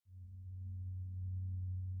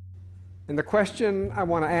And the question I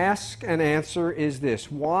want to ask and answer is this: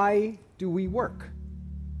 why do we work?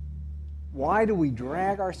 Why do we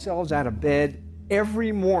drag ourselves out of bed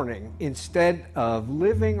every morning instead of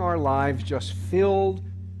living our lives just filled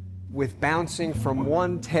with bouncing from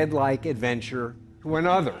one TED-like adventure to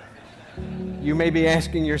another? You may be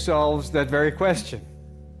asking yourselves that very question.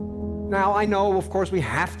 Now, I know, of course, we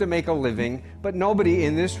have to make a living, but nobody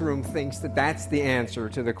in this room thinks that that's the answer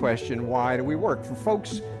to the question, why do we work? For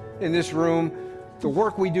folks in this room, the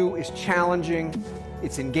work we do is challenging,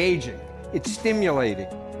 it's engaging, it's stimulating,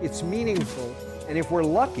 it's meaningful, and if we're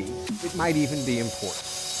lucky, it might even be important.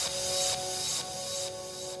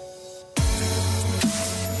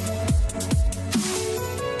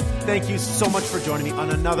 Thank you so much for joining me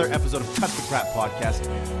on another episode of Cut the Crap Podcast,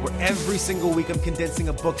 where every single week I'm condensing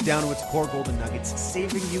a book down to its core golden nuggets,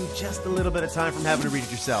 saving you just a little bit of time from having to read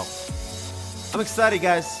it yourself. I'm excited,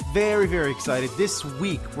 guys. Very, very excited. This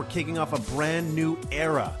week, we're kicking off a brand new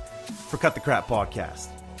era for Cut the Crap Podcast.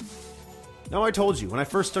 Now, I told you, when I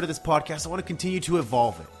first started this podcast, I want to continue to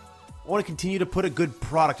evolve it. I want to continue to put a good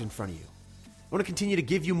product in front of you. I want to continue to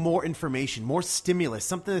give you more information, more stimulus,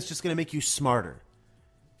 something that's just going to make you smarter.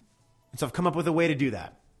 And so I've come up with a way to do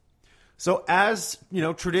that. So as,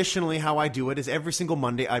 traditionally how I do it is every single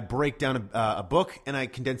Monday I break down a book and I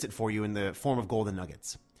condense it for you in the form of golden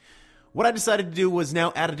nuggets. What I decided to do was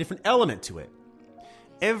now add a different element to it.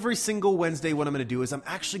 Every single Wednesday what I'm going to do is I'm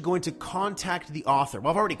actually going to contact the author.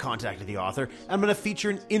 Well, I've already contacted the author. And I'm going to feature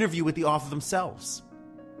an interview with the author themselves.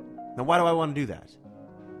 Now, why do I want to do that?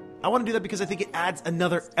 I want to do that because I think it adds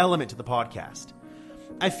another element to the podcast.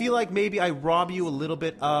 I feel like maybe I rob you a little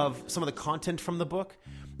bit of some of the content from the book.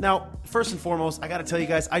 Now, first and foremost, I got to tell you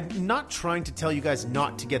guys, I'm not trying to tell you guys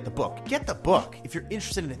not to get the book. Get the book. If you're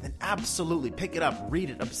interested in it, then absolutely pick it up, read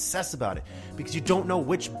it, obsess about it, because you don't know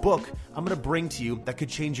which book I'm going to bring to you that could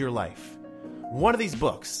change your life. One of these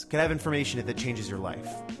books could have information in it that changes your life.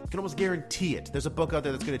 You can almost guarantee it. There's a book out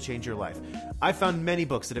there that's going to change your life. I found many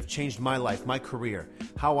books that have changed my life, my career,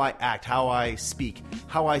 how I act, how I speak,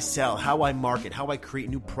 how I sell, how I market, how I create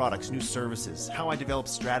new products, new services, how I develop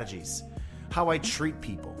strategies, how I treat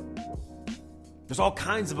people. There's all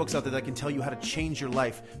kinds of books out there that can tell you how to change your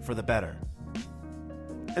life for the better.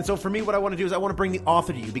 And so for me, what I want to do is I want to bring the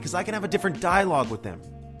author to you because I can have a different dialogue with them.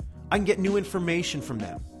 I can get new information from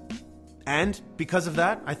them. And because of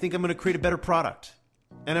that, I think I'm going to create a better product.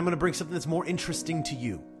 And I'm going to bring something that's more interesting to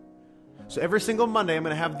you. So every single Monday, I'm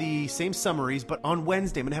going to have the same summaries, but on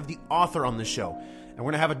Wednesday, I'm going to have the author on the show. And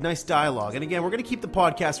we're going to have a nice dialogue. And again, we're going to keep the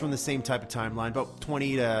podcast from the same type of timeline, about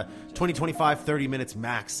 25, 30 minutes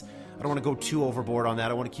max. I don't want to go too overboard on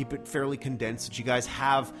that. I want to keep it fairly condensed so that you guys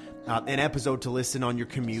have an episode to listen on your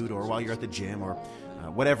commute or while you're at the gym or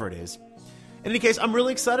whatever it is. In any case, I'm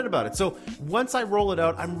really excited about it. So once I roll it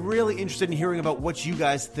out, I'm really interested in hearing about what you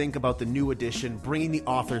guys think about the new edition, bringing the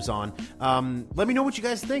authors on. Let me know what you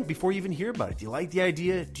guys think before you even hear about it. Do you like the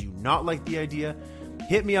idea? Do you not like the idea?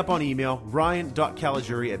 Hit me up on email,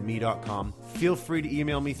 ryan.caligiuri@me.com. Feel free to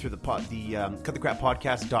email me through the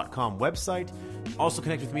cutthecrappodcast.com website. Also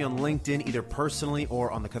connect with me on LinkedIn, either personally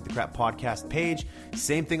or on the Cut the Crap Podcast page.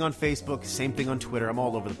 Same thing on Facebook, same thing on Twitter. I'm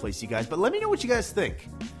all over the place, you guys. But let me know what you guys think.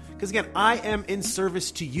 Because again, I am in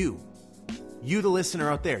service to you. You, the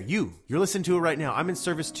listener out there. You're listening to it right now. I'm in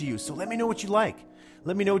service to you. So let me know what you like.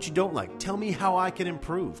 Let me know what you don't like. Tell me how I can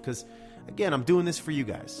improve. Because again, I'm doing this for you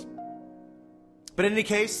guys. But in any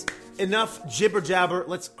case, enough jibber jabber.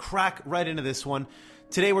 Let's crack right into this one.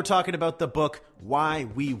 Today we're talking about the book Why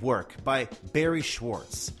We Work by Barry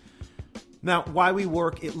Schwartz. Now, Why We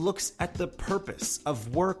Work, it looks at the purpose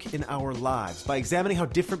of work in our lives by examining how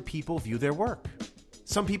different people view their work.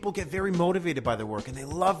 Some people get very motivated by their work and they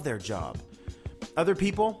love their job. Other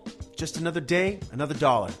people, just another day, another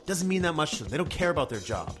dollar. Doesn't mean that much to them. They don't care about their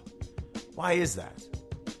job. Why is that?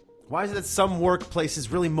 Why is it that some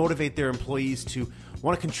workplaces really motivate their employees to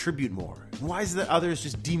want to contribute more? And why is it that others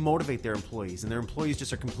just demotivate their employees and their employees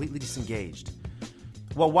just are completely disengaged?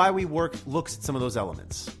 Well, Why We Work looks at some of those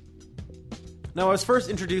elements. Now, I was first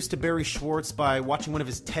introduced to Barry Schwartz by watching one of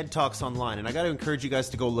his TED Talks online, and I got to encourage you guys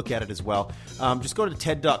to go look at it as well. Just go to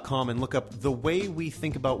TED.com and look up The Way We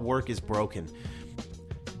Think About Work is Broken.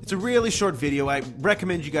 It's a really short video. I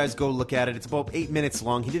recommend you guys go look at it. It's about 8 minutes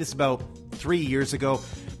long. He did this about 3 years ago,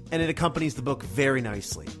 and it accompanies the book very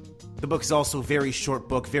nicely. The book is also a very short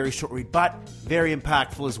book, very short read, but very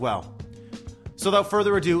impactful as well. So without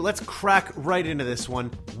further ado, let's crack right into this one.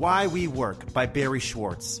 Why We Work by Barry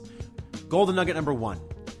Schwartz. Golden nugget number 1.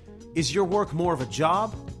 Is your work more of a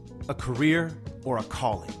job, a career, or a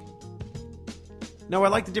calling? Now, I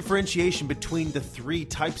like the differentiation between the three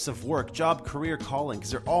types of work: job, career, calling,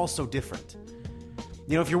 because they're all so different.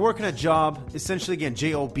 You know, if you're working a job, essentially, again,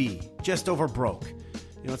 J-O-B, just over broke.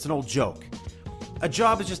 You know, it's an old joke. A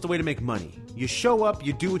job is just a way to make money. You show up,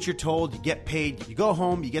 you do what you're told, you get paid, you go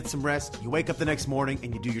home, you get some rest, you wake up the next morning,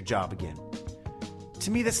 and you do your job again. To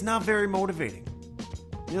me, that's not very motivating.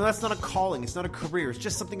 You know, that's not a calling, it's not a career, it's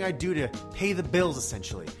just something I do to pay the bills,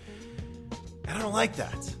 essentially. And I don't like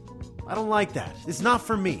that. I don't like that. It's not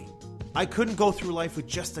for me. I couldn't go through life with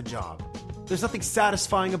just a job. There's nothing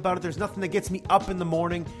satisfying about it. There's nothing that gets me up in the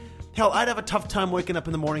morning. Hell, I'd have a tough time waking up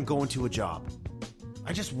in the morning going to a job.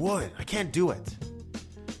 I just would. I can't do it.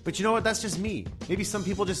 But you know what? That's just me. Maybe some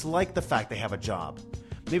people just like the fact they have a job.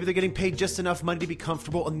 Maybe they're getting paid just enough money to be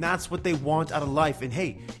comfortable, and that's what they want out of life. And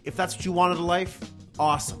hey, if that's what you want out of life,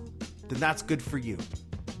 awesome. Then that's good for you.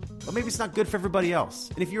 But maybe it's not good for everybody else.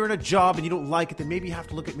 And if you're in a job and you don't like it, then maybe you have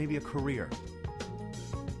to look at maybe a career.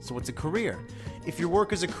 So what's a career? If your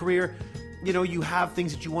work is a career, you know, you have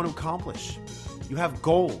things that you want to accomplish. You have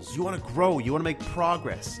goals. You want to grow. You want to make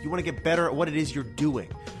progress. You want to get better at what it is you're doing.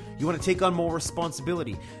 You want to take on more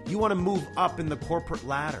responsibility. You want to move up in the corporate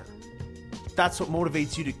ladder. That's what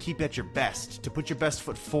motivates you to keep at your best, to put your best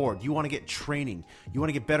foot forward. You want to get training. You want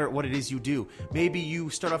to get better at what it is you do. Maybe you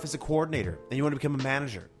start off as a coordinator and you want to become a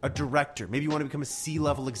manager, a director. Maybe you want to become a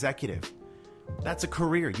C-level executive. That's a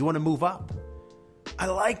career. You want to move up. I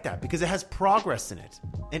like that because it has progress in it.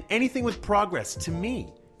 And anything with progress, to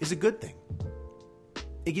me, is a good thing.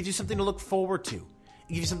 It gives you something to look forward to. It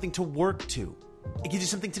gives you something to work to. It gives you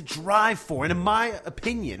something to drive for. And in my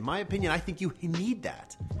opinion, I think you need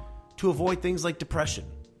that to avoid things like depression.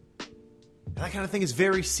 And that kind of thing is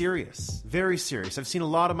very serious, very serious. I've seen a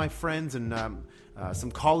lot of my friends and some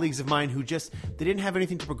colleagues of mine who they didn't have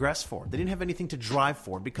anything to progress for. They didn't have anything to drive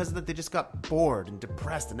for. Because of that, they just got bored and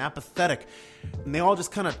depressed and apathetic. And they all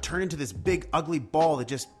just kind of turned into this big, ugly ball that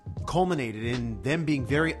just culminated in them being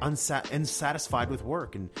very unsatisfied with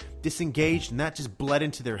work and disengaged. And that just bled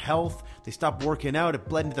into their health. They stopped working out. It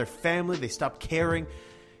bled into their family. They stopped caring.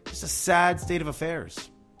 Just a sad state of affairs.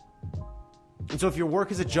 And so if your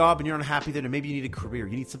work is a job and you're unhappy there, then maybe you need a career.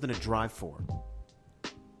 You need something to drive for.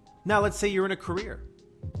 Now, let's say you're in a career,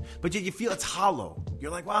 but yet you feel it's hollow.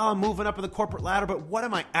 You're like, well, I'm moving up in the corporate ladder, but what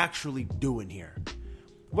am I actually doing here?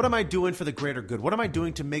 What am I doing for the greater good? What am I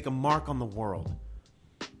doing to make a mark on the world?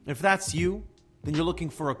 If that's you, then you're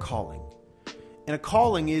looking for a calling. And a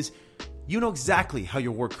calling is, you know exactly how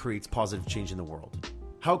your work creates positive change in the world,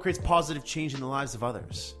 how it creates positive change in the lives of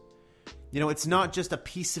others. You know, it's not just a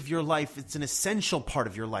piece of your life, it's an essential part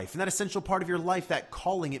of your life. And that essential part of your life, that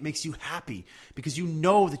calling, it makes you happy because you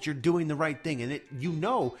know that you're doing the right thing. And you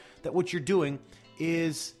know that what you're doing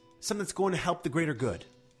is something that's going to help the greater good.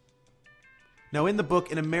 Now, in the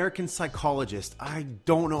book, an American psychologist, I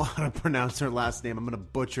don't know how to pronounce her last name, I'm going to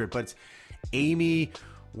butcher it, but it's Amy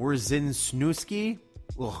Wrzesniewski.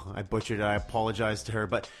 Oh, I butchered it, I apologize to her,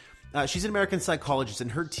 but she's an American psychologist, and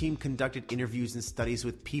her team conducted interviews and studies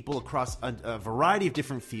with people across a variety of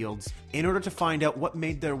different fields in order to find out what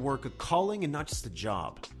made their work a calling and not just a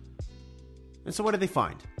job. And so what did they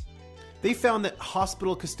find? They found that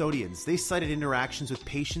hospital custodians, they cited interactions with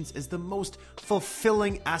patients as the most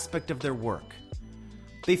fulfilling aspect of their work.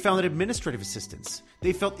 They found that administrative assistants,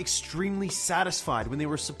 they felt extremely satisfied when they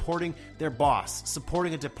were supporting their boss,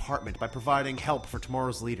 supporting a department by providing help for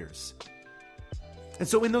tomorrow's leaders. And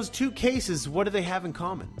so in those two cases, what do they have in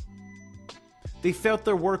common? They felt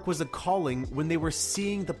their work was a calling when they were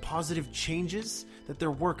seeing the positive changes that their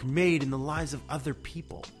work made in the lives of other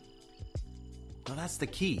people. Now that's the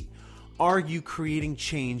key. Are you creating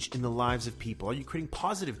change in the lives of people? Are you creating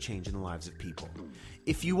positive change in the lives of people?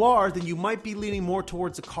 If you are, then you might be leaning more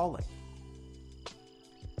towards a calling.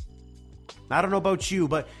 I don't know about you,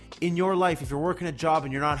 but in your life, if you're working a job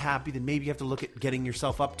and you're not happy, then maybe you have to look at getting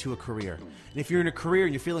yourself up to a career. And if you're in a career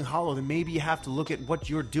and you're feeling hollow, then maybe you have to look at what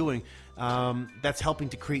you're doing that's helping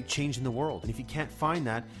to create change in the world. And if you can't find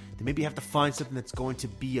that, then maybe you have to find something that's going to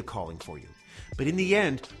be a calling for you. But in the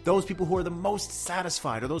end, those people who are the most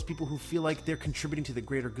satisfied are those people who feel like they're contributing to the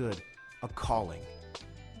greater good, a calling.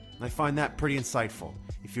 And I find that pretty insightful.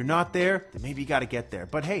 If you're not there, then maybe you got to get there.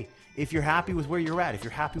 But hey, if you're happy with where you're at, if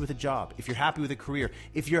you're happy with a job, if you're happy with a career,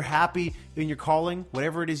 if you're happy in your calling,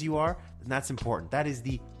 whatever it is you are, then that's important. That is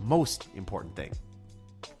the most important thing.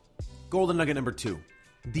 Golden nugget number 2,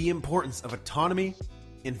 the importance of autonomy,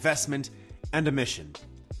 investment, and a mission.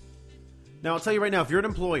 Now, I'll tell you right now, if you're an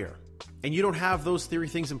employer and you don't have those 3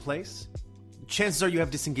 things in place, chances are you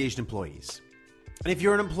have disengaged employees. And if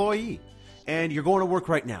you're an employee and you're going to work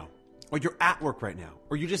right now, or you're at work right now,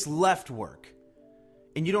 or you just left work,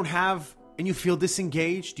 and you don't have and you feel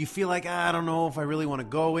disengaged, you feel like, I don't know if I really want to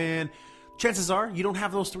go in, chances are you don't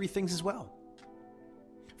have those three things as well.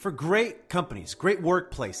 For great companies, great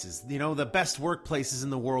workplaces, the best workplaces in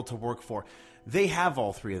the world to work for, they have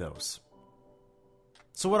all three of those.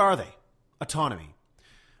 So what are they? Autonomy.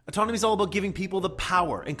 Autonomy is all about giving people the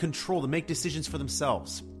power and control to make decisions for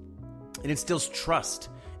themselves. It instills trust.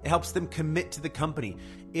 It helps them commit to the company.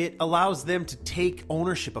 It allows them to take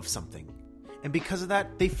ownership of something. And because of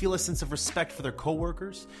that, they feel a sense of respect for their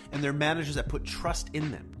coworkers and their managers that put trust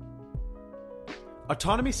in them.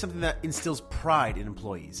 Autonomy is something that instills pride in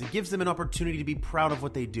employees. It gives them an opportunity to be proud of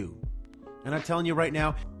what they do. And I'm telling you right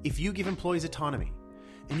now, if you give employees autonomy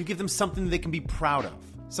and you give them something they can be proud of,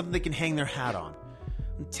 something they can hang their hat on,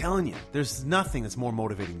 I'm telling you, there's nothing that's more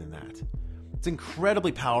motivating than that. It's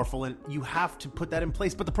incredibly powerful, and you have to put that in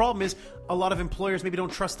place. But the problem is, a lot of employers maybe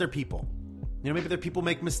don't trust their people. Maybe their people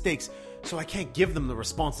make mistakes, so I can't give them the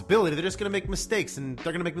responsibility. They're just going to make mistakes, and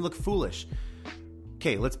they're going to make me look foolish.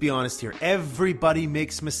 Okay, let's be honest here. Everybody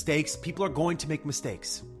makes mistakes. People are going to make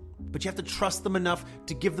mistakes. But you have to trust them enough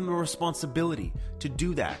to give them a responsibility to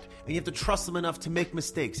do that. And you have to trust them enough to make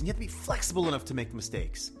mistakes. And you have to be flexible enough to make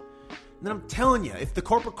mistakes. And then I'm telling you, if the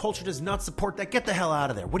corporate culture does not support that, get the hell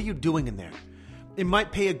out of there. What are you doing in there? It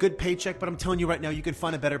might pay a good paycheck, but I'm telling you right now, you can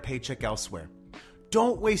find a better paycheck elsewhere.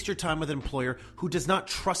 Don't waste your time with an employer who does not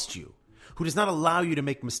trust you, who does not allow you to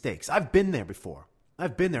make mistakes. I've been there before.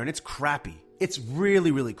 I've been there, and it's crappy. It's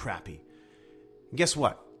really, really crappy. And guess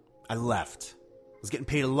what? I left. I was getting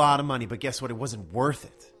paid a lot of money, but guess what? It wasn't worth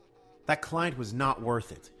it. That client was not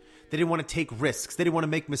worth it. They didn't want to take risks. They didn't want to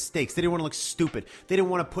make mistakes. They didn't want to look stupid. They didn't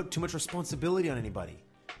want to put too much responsibility on anybody.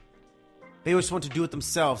 They always want to do it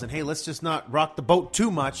themselves. And hey, let's just not rock the boat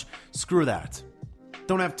too much. Screw that.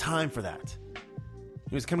 Don't have time for that.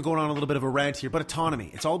 It's kind of going on a little bit of a rant here, but autonomy.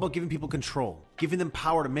 It's all about giving people control, giving them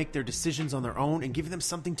power to make their decisions on their own, and giving them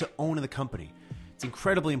something to own in the company. It's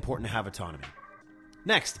incredibly important to have autonomy.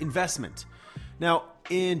 Next, investment. Now,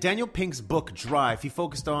 in Daniel Pink's book, Drive, he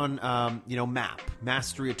focused on, MAP,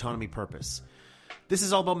 Mastery, Autonomy, Purpose. This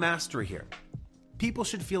is all about mastery here. People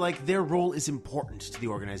should feel like their role is important to the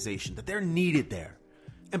organization, that they're needed there.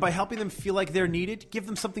 And by helping them feel like they're needed, give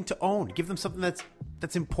them something to own. Give them something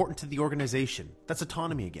that's important to the organization. That's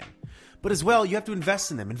autonomy again. But as well, you have to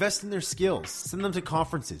invest in them. Invest in their skills. Send them to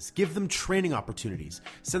conferences. Give them training opportunities.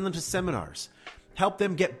 Send them to seminars. Help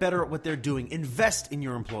them get better at what they're doing. Invest in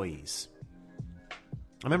your employees.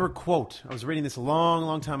 I remember a quote. I was reading this a long,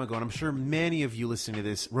 long time ago, and I'm sure many of you listening to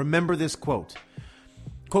this remember this quote.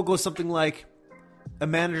 The quote goes something like, a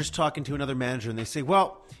manager's talking to another manager and they say,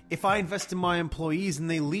 well, if I invest in my employees and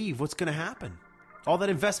they leave, what's going to happen? All that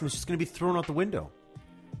investment is just going to be thrown out the window.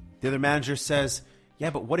 The other manager says, yeah,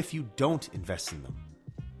 but what if you don't invest in them?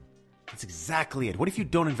 That's exactly it. What if you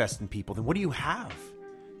don't invest in people? Then what do you have?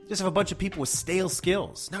 You just have a bunch of people with stale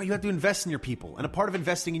skills. Now you have to invest in your people. And a part of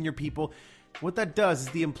investing in your people, what that does is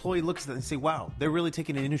the employee looks at that and say, wow, they're really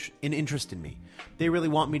taking an interest in me. They really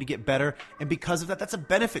want me to get better. And because of that, that's a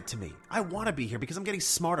benefit to me. I want to be here because I'm getting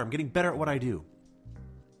smarter. I'm getting better at what I do.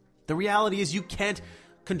 The reality is you can't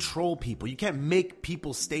control people. You can't make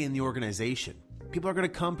people stay in the organization. People are going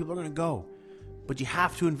to come. People are going to go. But you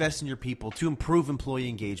have to invest in your people to improve employee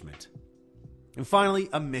engagement. And finally,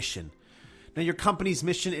 a mission. Now, your company's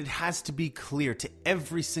mission, it has to be clear to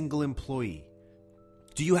every single employee.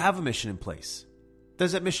 Do you have a mission in place?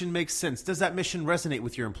 Does that mission make sense? Does that mission resonate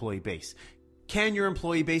with your employee base? Can your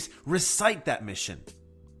employee base recite that mission?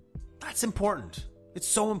 That's important. It's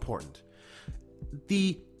so important.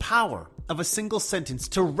 The power of a single sentence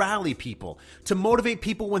to rally people, to motivate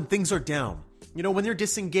people when things are down. When they're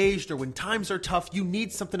disengaged or when times are tough, you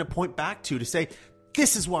need something to point back to say,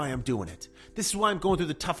 this is why I'm doing it. This is why I'm going through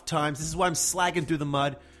the tough times. This is why I'm slagging through the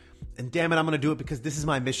mud. And damn it, I'm going to do it because this is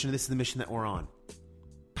my mission. This is the mission that we're on.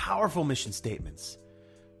 Powerful mission statements.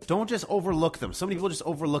 Don't just overlook them. So many people just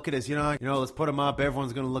overlook it as, let's put them up.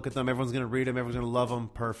 Everyone's going to look at them. Everyone's going to read them. Everyone's going to love them.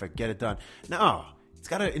 Perfect. Get it done. No, it's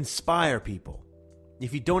got to inspire people.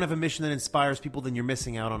 If you don't have a mission that inspires people, then you're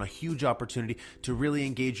missing out on a huge opportunity to really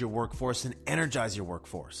engage your workforce and energize your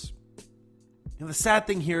workforce. The sad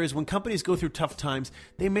thing here is when companies go through tough times,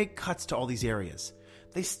 they make cuts to all these areas.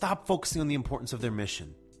 They stop focusing on the importance of their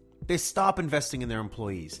mission. They stop investing in their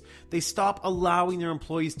employees. They stop allowing their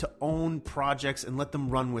employees to own projects and let them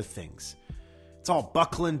run with things. It's all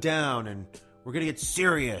buckling down and we're going to get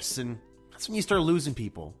serious. And that's when you start losing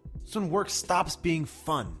people. It's when work stops being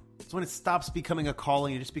fun. It's when it stops becoming a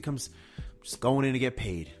calling. It just becomes just going in to get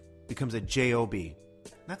paid. It becomes a job.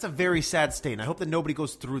 That's a very sad state, and I hope that nobody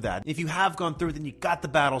goes through that. If you have gone through it, then you got the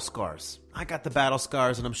battle scars. I got the battle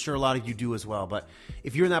scars, and I'm sure a lot of you do as well. But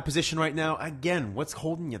if you're in that position right now, again, what's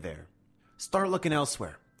holding you there? Start looking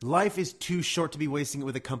elsewhere. Life is too short to be wasting it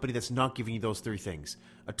with a company that's not giving you those three things: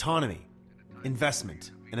 autonomy,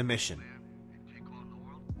 investment, and a mission.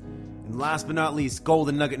 And last but not least,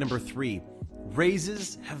 golden nugget number 3.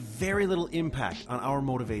 Raises have very little impact on our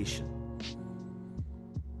motivation.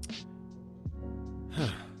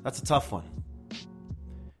 That's a tough one.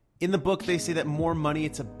 In the book, they say that more money,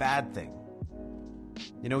 it's a bad thing.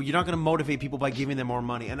 You know, you're not going to motivate people by giving them more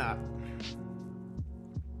money. And I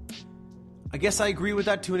guess I agree with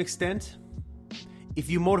that to an extent. If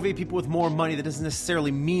you motivate people with more money, that doesn't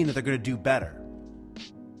necessarily mean that they're going to do better.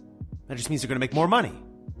 That just means they're going to make more money.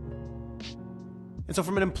 And so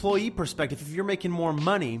from an employee perspective, if you're making more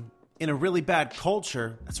money in a really bad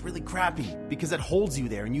culture, that's really crappy because that holds you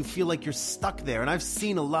there and you feel like you're stuck there. And I've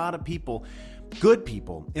seen a lot of people, good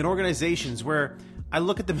people, in organizations where I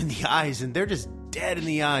look at them in the eyes and they're just dead in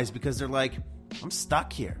the eyes because they're like, I'm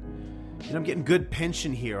stuck here. And I'm getting good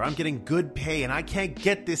pension here. I'm getting good pay and I can't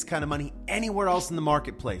get this kind of money anywhere else in the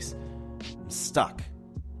marketplace. I'm stuck.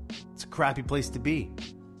 It's a crappy place to be.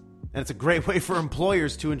 And it's a great way for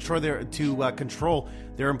employers to control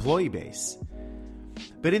their employee base.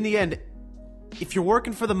 But in the end, if you're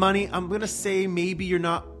working for the money, I'm going to say maybe you're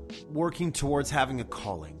not working towards having a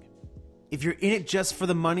calling. If you're in it just for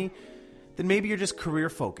the money, then maybe you're just career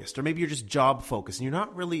focused, or maybe you're just job focused, and you're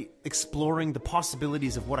not really exploring the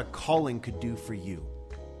possibilities of what a calling could do for you.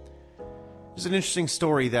 There's an interesting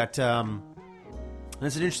story that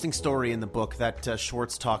there's an interesting story in the book that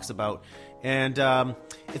Schwartz talks about, and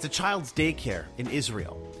it's a child's daycare in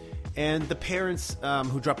Israel. And the parents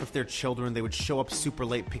who dropped off their children, they would show up super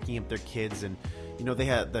late picking up their kids, and you know, the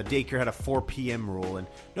daycare had a 4 p.m. rule, and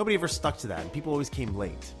nobody ever stuck to that, and people always came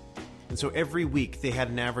late. And so every week they had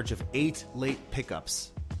an average of 8 late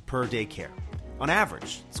pickups per daycare. On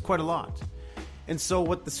average, it's quite a lot. And so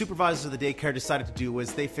what the supervisors of the daycare decided to do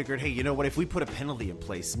was they figured, hey, you know what, if we put a penalty in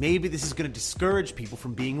place, maybe this is going to discourage people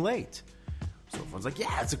from being late. So everyone's like,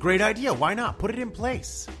 yeah, it's a great idea. Why not? Put it in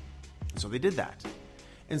place. And so they did that.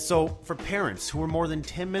 And so for parents who were more than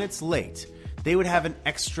 10 minutes late, they would have an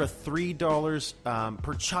extra $3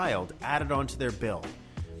 per child added onto their bill.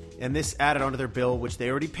 And this added onto their bill, which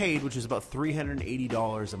they already paid, which was about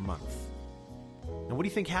 $380 a month. Now, what do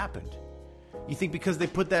you think happened? You think because they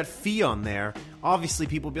put that fee on there, obviously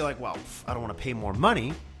people would be like, well, I don't want to pay more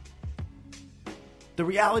money. The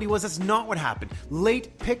reality was that's not what happened.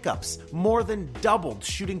 Late pickups more than doubled,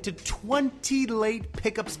 shooting to 20 late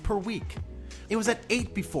pickups per week. It was at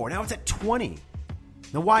 8 before, now it's at 20.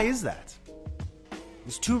 Now, why is that?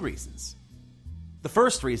 There's 2 reasons. The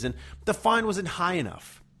first reason, the fine wasn't high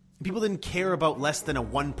enough. People didn't care about less than a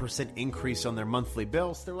 1% increase on their monthly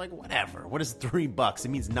bills. They're like, whatever. What is $3? It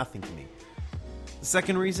means nothing to me. The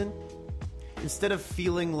second reason, instead of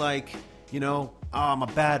feeling like, you know, oh, I'm a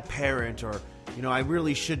bad parent, or, you know, I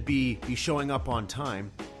really should be showing up on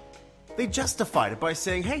time, they justified it by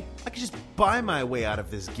saying, hey, I can just buy my way out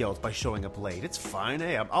of this guilt by showing up late. It's fine.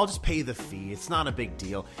 Hey, I'll just pay the fee. It's not a big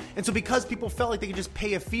deal. And so because people felt like they could just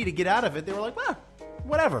pay a fee to get out of it, they were like, well,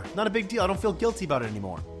 whatever. Not a big deal. I don't feel guilty about it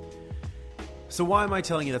anymore. So why am I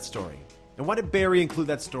telling you that story? And why did Barry include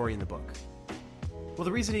that story in the book? Well,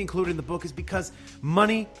 the reason he included it in the book is because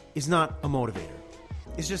money is not a motivator.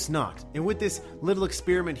 It's just not. And with this little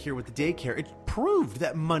experiment here with the daycare, it proved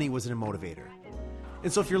that money wasn't a motivator.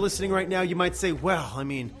 And so if you're listening right now, you might say, well, I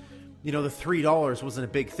mean, you know, the $3 wasn't a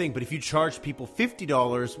big thing, but if you charge people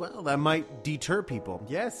 $50, well, that might deter people.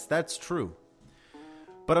 Yes, that's true.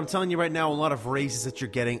 But I'm telling you right now, a lot of raises that you're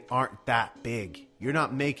getting aren't that big. You're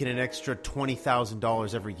not making an extra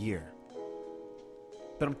 $20,000 every year.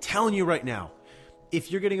 But I'm telling you right now,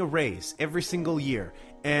 if you're getting a raise every single year,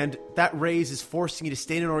 and that raise is forcing you to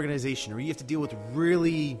stay in an organization where you have to deal with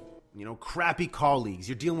really, you know, crappy colleagues,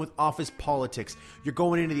 you're dealing with office politics, you're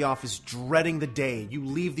going into the office dreading the day, you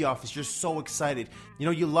leave the office, you're so excited. You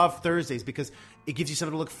know, you love Thursdays because it gives you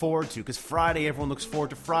something to look forward to, because Friday, everyone looks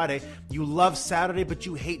forward to Friday. You love Saturday, but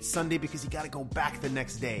you hate Sunday because you got to go back the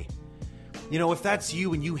next day. You know, if that's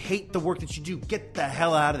you and you hate the work that you do, get the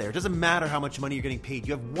hell out of there. It doesn't matter how much money you're getting paid.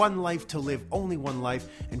 You have one life to live, only one life,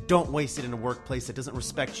 and don't waste it in a workplace that doesn't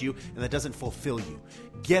respect you and that doesn't fulfill you.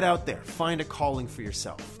 Get out there. Find a calling for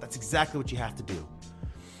yourself. That's exactly what you have to do.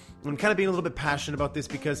 I'm kind of being a little bit passionate about this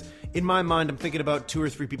because in my mind, I'm thinking about 2 or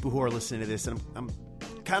 3 people who are listening to this, and I'm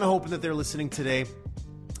kind of hoping that they're listening today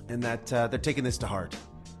and that they're taking this to heart.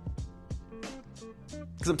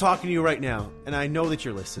 Because I'm talking to you right now, and I know that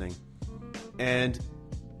you're listening. And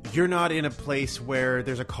you're not in a place where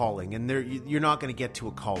there's a calling, and you're not going to get to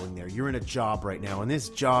a calling there. You're in a job right now, and this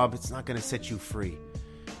job, it's not going to set you free.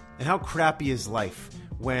 And how crappy is life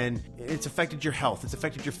when it's affected your health, it's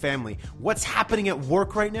affected your family? What's happening at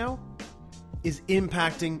work right now is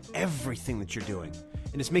impacting everything that you're doing.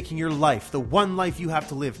 And it's making your life, the one life you have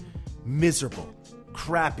to live, miserable,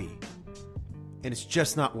 crappy. And it's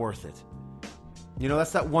just not worth it. You know,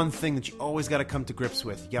 that's that one thing that you always got to come to grips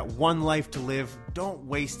with. You got one life to live. Don't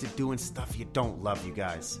waste it doing stuff you don't love, you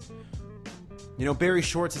guys. You know, Barry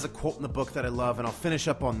Schwartz has a quote in the book that I love, and I'll finish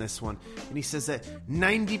up on this one. And he says that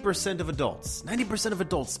 90% of adults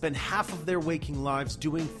spend half of their waking lives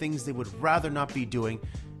doing things they would rather not be doing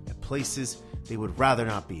at places they would rather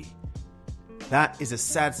not be. That is a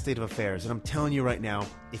sad state of affairs, and I'm telling you right now,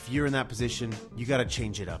 if you're in that position, you got to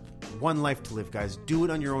change it up. One life to live, guys. Do it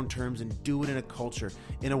on your own terms, and do it in a culture,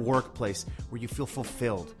 in a workplace where you feel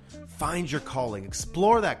fulfilled. Find your calling.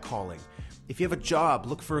 Explore that calling. If you have a job,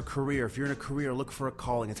 look for a career. If you're in a career, look for a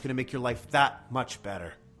calling. It's going to make your life that much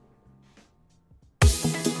better.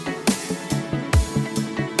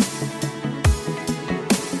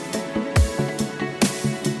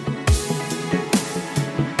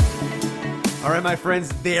 All right, my friends,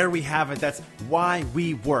 there we have it. That's Why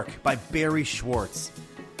We Work by Barry Schwartz.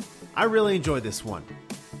 I really enjoyed this one.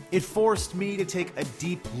 It forced me to take a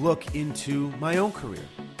deep look into my own career.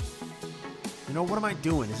 You know, what am I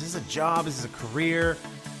doing? Is this a job? Is this a career?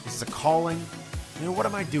 Is this a calling? You know, what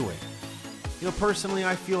am I doing? You know, personally,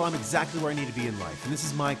 I feel I'm exactly where I need to be in life, and this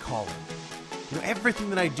is my calling. You know, everything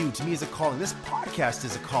that I do to me is a calling. This podcast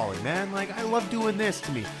is a calling, man. Like, I love doing this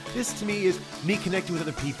to me. This to me is me connecting with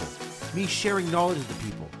other people, me sharing knowledge with the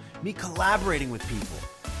people, me collaborating with people.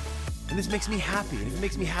 And this makes me happy. And if it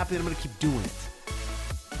makes me happy, then I'm going to keep doing it.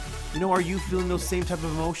 You know, are you feeling those same type of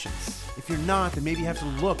emotions? If you're not, then maybe you have to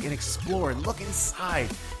look and explore and look inside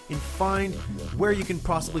and find where you can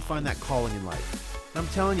possibly find that calling in life. And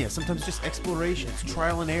I'm telling you, sometimes just exploration, it's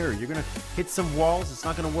trial and error. You're going to hit some walls, it's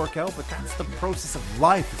not going to work out, but that's the process of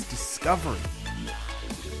life. It's discovery.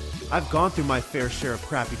 I've gone through my fair share of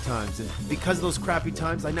crappy times, and because of those crappy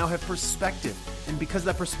times, I now have perspective. And because of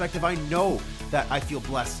that perspective, I know that I feel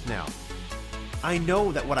blessed now. I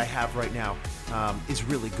know that what I have right now is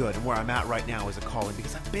really good, and where I'm at right now is a calling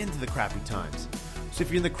because I've been to the crappy times. So if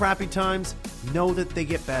you're in the crappy times, know that they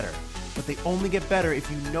get better. But they only get better if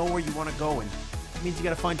you know where you want to go, and it means you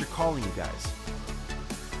got to find your calling, you guys.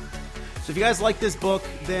 So if you guys like this book,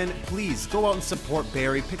 then please go out and support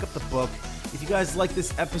Barry. Pick up the book. If you guys like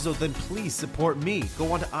this episode, then please support me.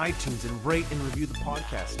 Go onto iTunes and rate and review the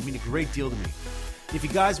podcast. It means a great deal to me. If you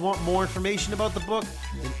guys want more information about the book,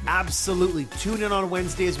 then absolutely tune in on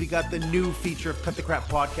Wednesday as we got the new feature of Cut the Crap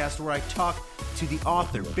Podcast where I talk to the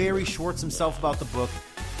author, Barry Schwartz himself, about the book.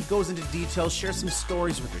 He goes into details, shares some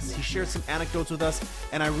stories with us. He shares some anecdotes with us,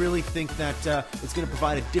 and I really think that it's going to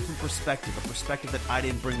provide a different perspective, a perspective that I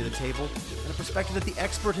didn't bring to the table, and a perspective that the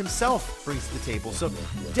expert himself brings to the table. So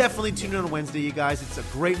definitely tune in on Wednesday, you guys. It's a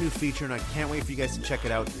great new feature, and I can't wait for you guys to check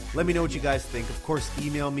it out. Let me know what you guys think. Of course,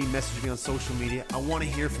 email me, message me on social media. I want to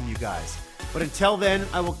hear from you guys. But until then,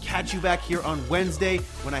 I will catch you back here on Wednesday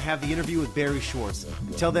when I have the interview with Barry Schwartz.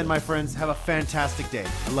 Until then, my friends, have a fantastic day.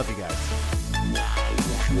 I love you guys.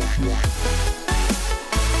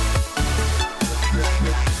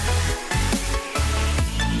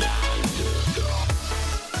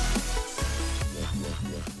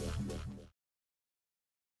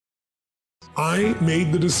 I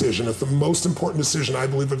made the decision, it's the most important decision I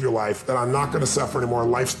believe of your life, that I'm not going to suffer anymore.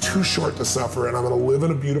 Life's too short to suffer, and I'm going to live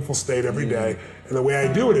in a beautiful state every day. And the way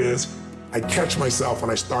I do it is I catch myself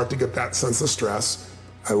when I start to get that sense of stress,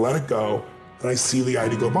 I let it go, and I see the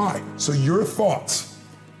idea go by. So your thoughts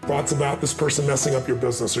about this person messing up your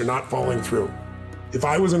business or not following through. If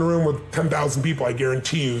I was in a room with 10,000 people, I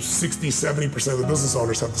guarantee you 60, 70% of the business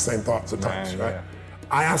owners have the same thoughts at times, right?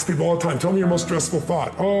 I ask people all the time, tell me your most stressful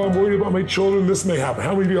thought. Oh, I'm worried about my children, this may happen.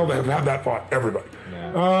 How many people have had that thought? Everybody.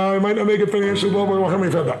 I might not make it financially, blah, blah, blah. How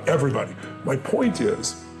many have had that? Everybody. My point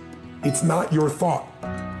is, it's not your thought.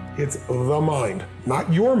 It's the mind,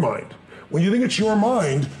 not your mind. When you think it's your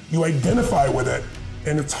mind, you identify with it,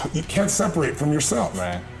 and you can't separate from yourself.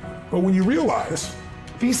 Right. But when you realize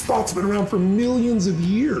these thoughts have been around for millions of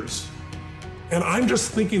years, and I'm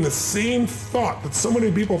just thinking the same thought that so many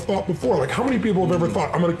people have thought before. Like, how many people have ever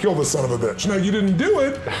thought, I'm gonna kill this son of a bitch? Now, you didn't do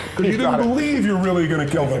it because you didn't believe you're really gonna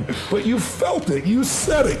kill them, but you felt it, you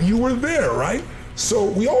said it, you were there, right? So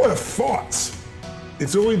we all have thoughts.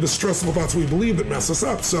 It's only the stressful thoughts we believe that mess us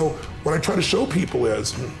up. So what I try to show people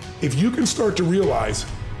is, if you can start to realize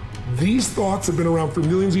these thoughts have been around for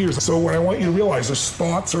millions of years. So what I want you to realize is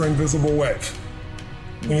thoughts are invisible waves.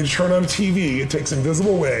 When you turn on TV, it takes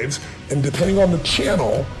invisible waves, and depending on the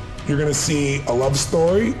channel, you're going to see a love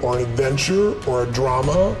story, or an adventure, or a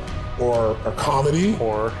drama, or a comedy,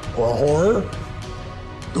 or a horror.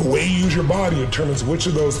 The way you use your body determines which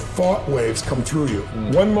of those thought waves come through you.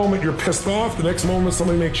 One moment you're pissed off, the next moment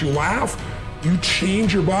somebody makes you laugh. You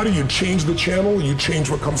change your body, you change the channel, you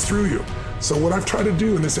change what comes through you. So what I've tried to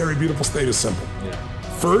do in this Airy Beautiful State is simple.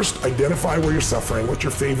 First, identify where you're suffering. What's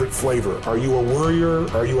your favorite flavor? Are you a worrier?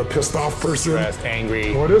 Are you a pissed off person? Stressed,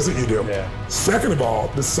 angry. What is it you do? Yeah. Second of all,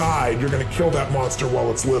 decide you're going to kill that monster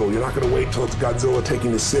while it's little. You're not going to wait until it's Godzilla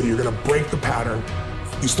taking the city. You're going to break the pattern.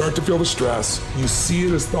 You start to feel the stress. You see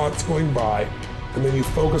it as thoughts going by, and then you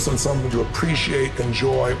focus on something to appreciate,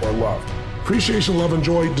 enjoy, or love. Appreciation, love, and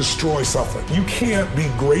joy destroy suffering. You can't be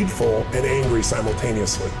grateful and angry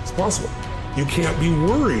simultaneously. It's possible. You can't be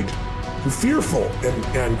worried, fearful,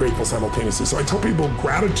 and grateful simultaneously. So I tell people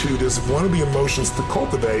gratitude is one of the emotions to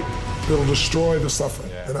cultivate that'll destroy the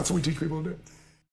suffering. And that's what we teach people to do.